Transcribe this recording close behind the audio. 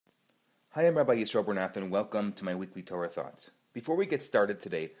Hi, I'm Rabbi Yisrael Bernath, and welcome to my weekly Torah Thoughts. Before we get started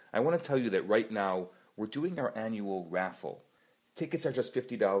today, I want to tell you that right now we're doing our annual raffle. Tickets are just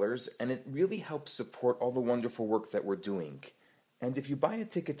 $50, and it really helps support all the wonderful work that we're doing. And if you buy a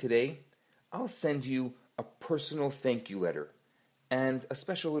ticket today, I'll send you a personal thank you letter and a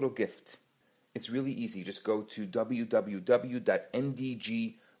special little gift. It's really easy. Just go to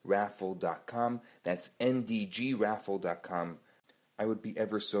www.ndgraffle.com. That's ndgraffle.com. I would be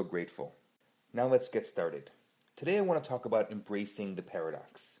ever so grateful. Now let's get started. Today I want to talk about embracing the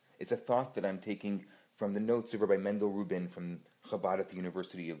paradox. It's a thought that I'm taking from the notes of Rabbi Mendel Rubin from Chabad at the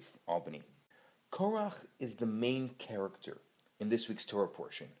University of Albany. Korach is the main character in this week's Torah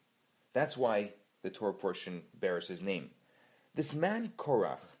portion. That's why the Torah portion bears his name. This man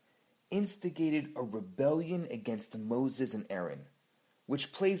Korach instigated a rebellion against Moses and Aaron,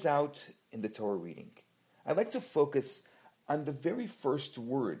 which plays out in the Torah reading. I'd like to focus on the very first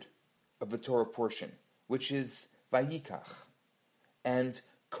word of the Torah portion, which is Vayikach, and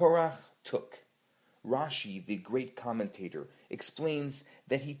Korach took. Rashi, the great commentator, explains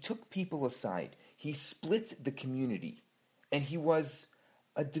that he took people aside, he split the community, and he was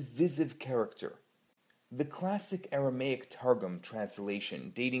a divisive character. The classic Aramaic Targum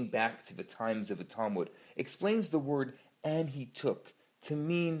translation, dating back to the times of the Talmud, explains the word "and he took" to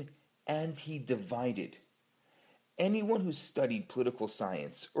mean "and he divided." Anyone who's studied political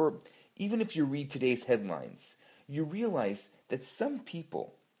science, or even if you read today's headlines, you realize that some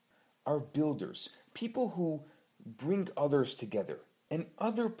people are builders, people who bring others together, and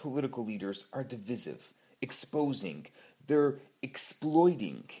other political leaders are divisive, exposing, they're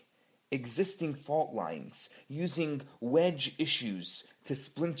exploiting existing fault lines, using wedge issues to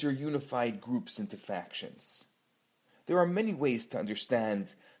splinter unified groups into factions. There are many ways to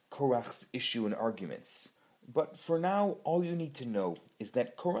understand Korach's issue and arguments. But for now, all you need to know is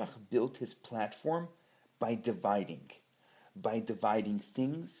that Korach built his platform by dividing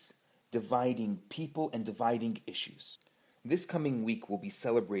things, dividing people, and dividing issues. This coming week we'll be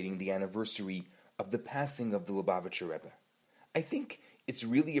celebrating the anniversary of the passing of the Lubavitcher Rebbe. I think it's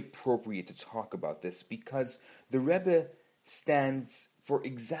really appropriate to talk about this because the Rebbe stands for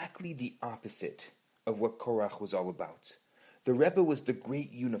exactly the opposite of what Korach was all about. The Rebbe was the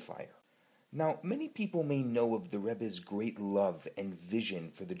great unifier. Now, many people may know of the Rebbe's great love and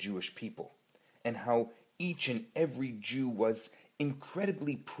vision for the Jewish people, and how each and every Jew was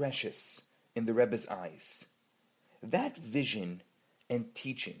incredibly precious in the Rebbe's eyes. That vision and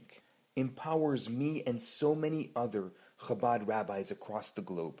teaching empowers me and so many other Chabad rabbis across the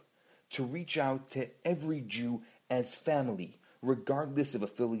globe to reach out to every Jew as family, regardless of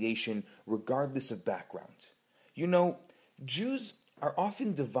affiliation, regardless of background. You know, Jews are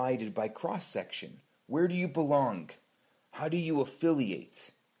often divided by cross-section. Where do you belong? How do you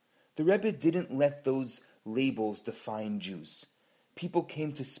affiliate? The Rebbe didn't let those labels define Jews. People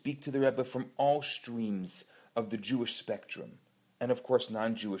came to speak to the Rebbe from all streams of the Jewish spectrum, and of course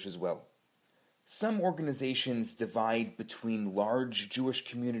non-Jewish as well. Some organizations divide between large Jewish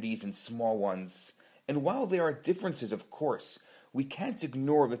communities and small ones, and while there are differences, of course, we can't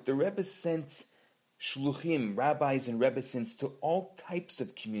ignore that the Rebbe sent shluchim, rabbis and rebbesins, to all types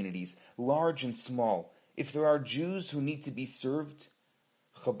of communities, large and small. If there are Jews who need to be served,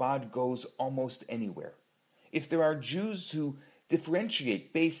 Chabad goes almost anywhere. If there are Jews who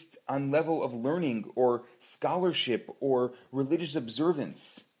differentiate based on level of learning or scholarship or religious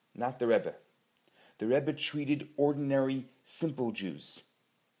observance, not the Rebbe. The Rebbe treated ordinary, simple Jews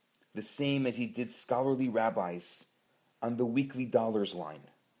the same as he did scholarly rabbis on the weekly dollars line.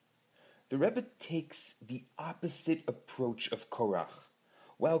 The Rebbe takes the opposite approach of Korach.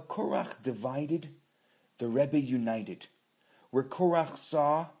 While Korach divided, the Rebbe united. Where Korach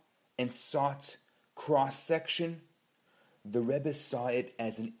saw and sought cross-section, the Rebbe saw it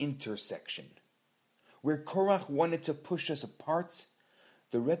as an intersection. Where Korach wanted to push us apart,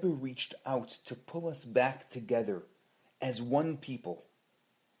 the Rebbe reached out to pull us back together as one people.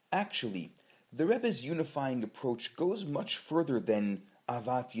 Actually, the Rebbe's unifying approach goes much further than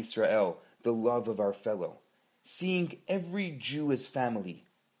Avat Yisrael, the love of our fellow, seeing every Jew as family.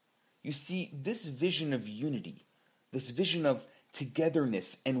 You see, this vision of unity, this vision of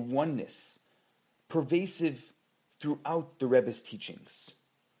togetherness and oneness, pervasive throughout the Rebbe's teachings.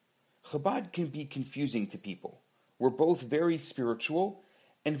 Chabad can be confusing to people. We're both very spiritual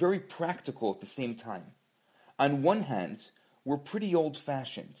and very practical at the same time. On one hand, we're pretty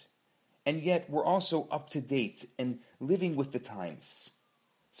old-fashioned, and yet we're also up to date and living with the times.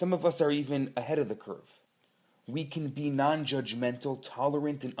 Some of us are even ahead of the curve. We can be non-judgmental,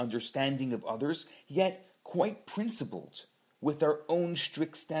 tolerant, and understanding of others, yet quite principled with our own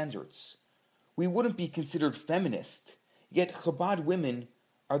strict standards. We wouldn't be considered feminist, yet Chabad women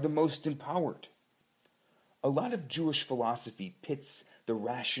are the most empowered. A lot of Jewish philosophy pits the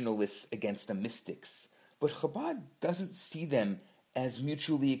rationalists against the mystics, but Chabad doesn't see them as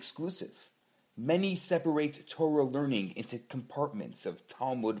mutually exclusive. Many separate Torah learning into compartments of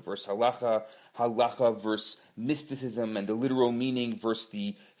Talmud versus Halacha, Halacha versus mysticism, and the literal meaning versus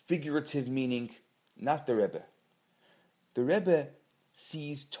the figurative meaning. Not the Rebbe. The Rebbe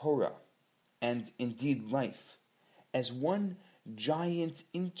sees Torah, and indeed life, as one giant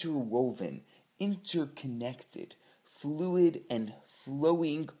interwoven, interconnected, fluid and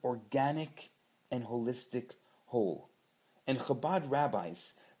flowing, organic and holistic whole. And Chabad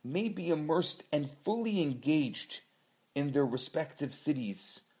rabbis may be immersed and fully engaged in their respective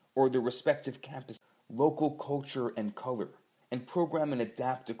cities or their respective campuses, local culture and color, and program and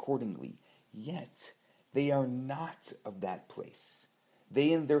adapt accordingly. Yet, they are not of that place.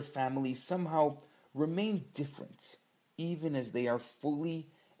 They and their families somehow remain different, even as they are fully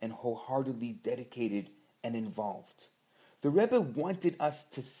and wholeheartedly dedicated and involved. The Rebbe wanted us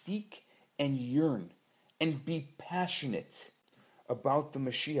to seek and yearn and be passionate about the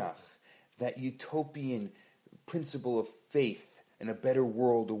Mashiach, that utopian principle of faith in a better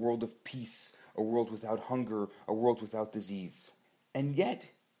world, a world of peace, a world without hunger, a world without disease. And yet,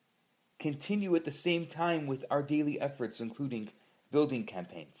 continue at the same time with our daily efforts, including building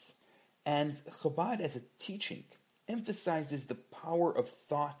campaigns. And Chabad as a teaching emphasizes the power of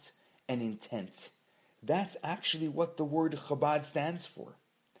thought and intent. That's actually what the word Chabad stands for.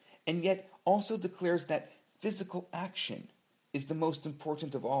 And yet also declares that physical action is the most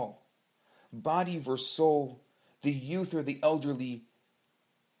important of all. Body versus soul, the youth or the elderly,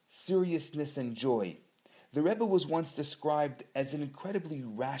 seriousness and joy. The Rebbe was once described as an incredibly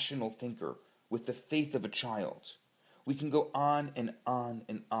rational thinker with the faith of a child. We can go on and on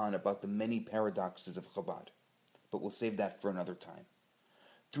and on about the many paradoxes of Chabad, but we'll save that for another time.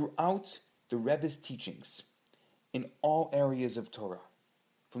 Throughout the Rebbe's teachings, in all areas of Torah,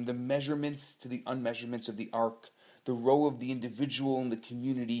 from the measurements to the unmeasurements of the ark, the role of the individual in the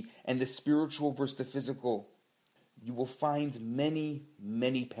community, and the spiritual versus the physical, you will find many,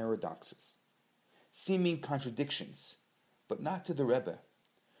 many paradoxes, seeming contradictions, but not to the Rebbe.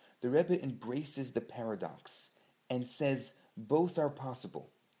 The Rebbe embraces the paradox and says both are possible.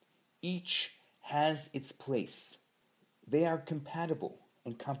 Each has its place. They are compatible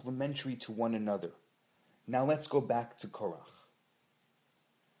and complementary to one another. Now let's go back to Korach.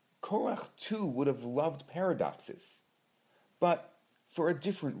 Korach too would have loved paradoxes, but for a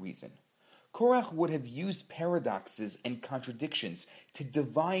different reason. Korach would have used paradoxes and contradictions to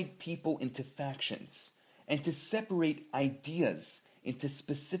divide people into factions and to separate ideas into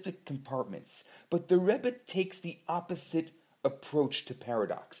specific compartments. But the Rebbe takes the opposite approach to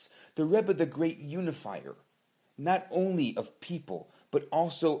paradox. The Rebbe, the great unifier, not only of people, but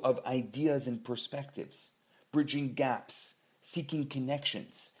also of ideas and perspectives, bridging gaps, seeking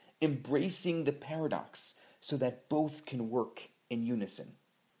connections, embracing the paradox so that both can work in unison.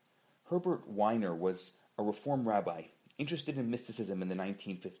 Herbert Weiner was a Reform rabbi interested in mysticism in the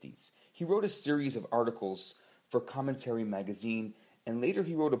 1950s. He wrote a series of articles for Commentary magazine, and later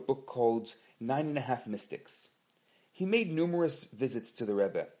he wrote a book called 9.5 Mystics. He made numerous visits to the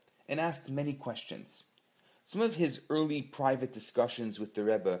Rebbe and asked many questions. Some of his early private discussions with the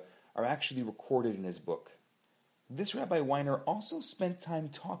Rebbe are actually recorded in his book. This Rabbi Weiner also spent time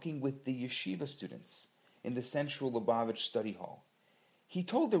talking with the yeshiva students in the Central Lubavitch study hall. He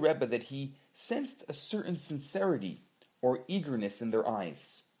told the Rebbe that he sensed a certain sincerity or eagerness in their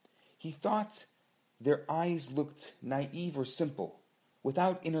eyes. He thought their eyes looked naive or simple,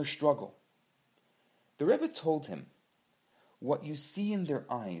 without inner struggle. The Rebbe told him, "What you see in their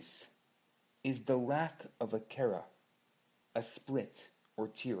eyes is the lack of a kera, a split or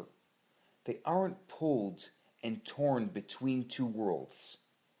tear. They aren't pulled and torn between two worlds.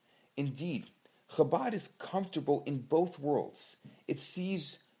 Indeed, Chabad is comfortable in both worlds. It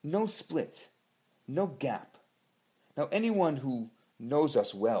sees no split, no gap. Now, anyone who knows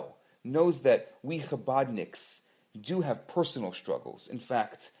us well knows that we Chabadniks do have personal struggles. In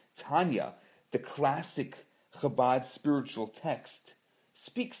fact, Tanya, the classic Chabad spiritual text,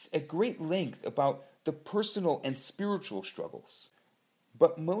 speaks at great length about the personal and spiritual struggles.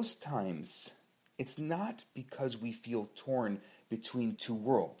 But most times, it's not because we feel torn between two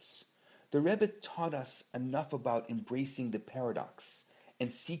worlds. The Rebbe taught us enough about embracing the paradox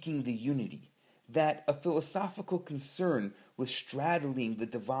and seeking the unity, that a philosophical concern with straddling the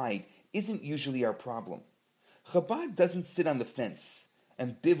divide isn't usually our problem. Chabad doesn't sit on the fence,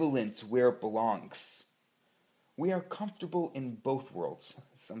 ambivalent where it belongs. We are comfortable in both worlds,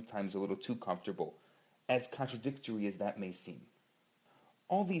 sometimes a little too comfortable, as contradictory as that may seem.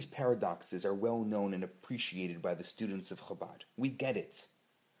 All these paradoxes are well known and appreciated by the students of Chabad. We get it.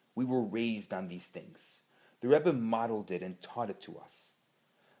 We were raised on these things. The Rebbe modeled it and taught it to us.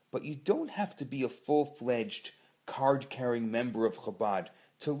 But you don't have to be a full-fledged, card-carrying member of Chabad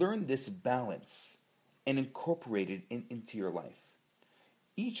to learn this balance and incorporate it into your life.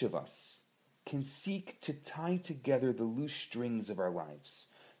 Each of us can seek to tie together the loose strings of our lives,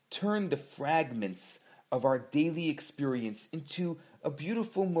 turn the fragments of our daily experience into a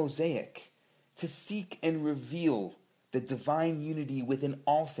beautiful mosaic, to seek and reveal the divine unity within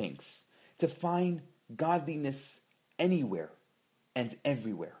all things, to find godliness anywhere and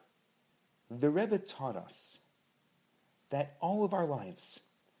everywhere. The Rebbe taught us that all of our lives,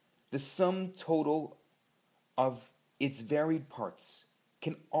 the sum total of its varied parts,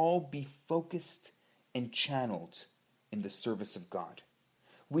 can all be focused and channeled in the service of God.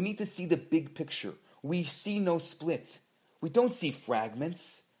 We need to see the big picture. We see no split. We don't see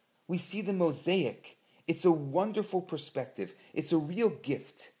fragments. We see the mosaic. It's a wonderful perspective. It's a real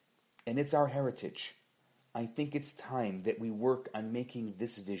gift, and it's our heritage. I think it's time that we work on making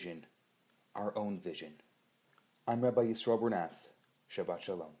this vision our own vision. I'm Rabbi Yisrael Bernath. Shabbat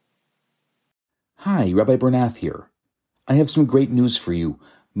Shalom. Hi, Rabbi Bernath here. I have some great news for you.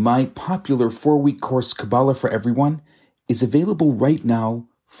 My popular 4-week course, Kabbalah for Everyone, is available right now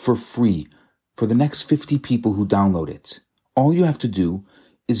for free for the next 50 people who download it. All you have to do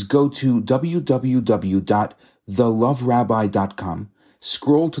is go to www.theloverabbi.com,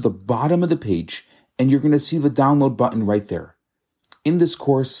 scroll to the bottom of the page, and you're going to see the download button right there. In this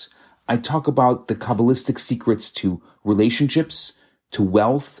course, I talk about the Kabbalistic secrets to relationships, to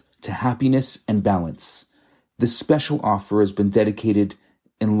wealth, to happiness, and balance. This special offer has been dedicated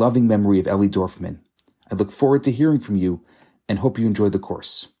in loving memory of Ellie Dorfman. I look forward to hearing from you and hope you enjoy the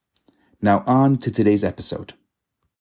course. Now on to today's episode.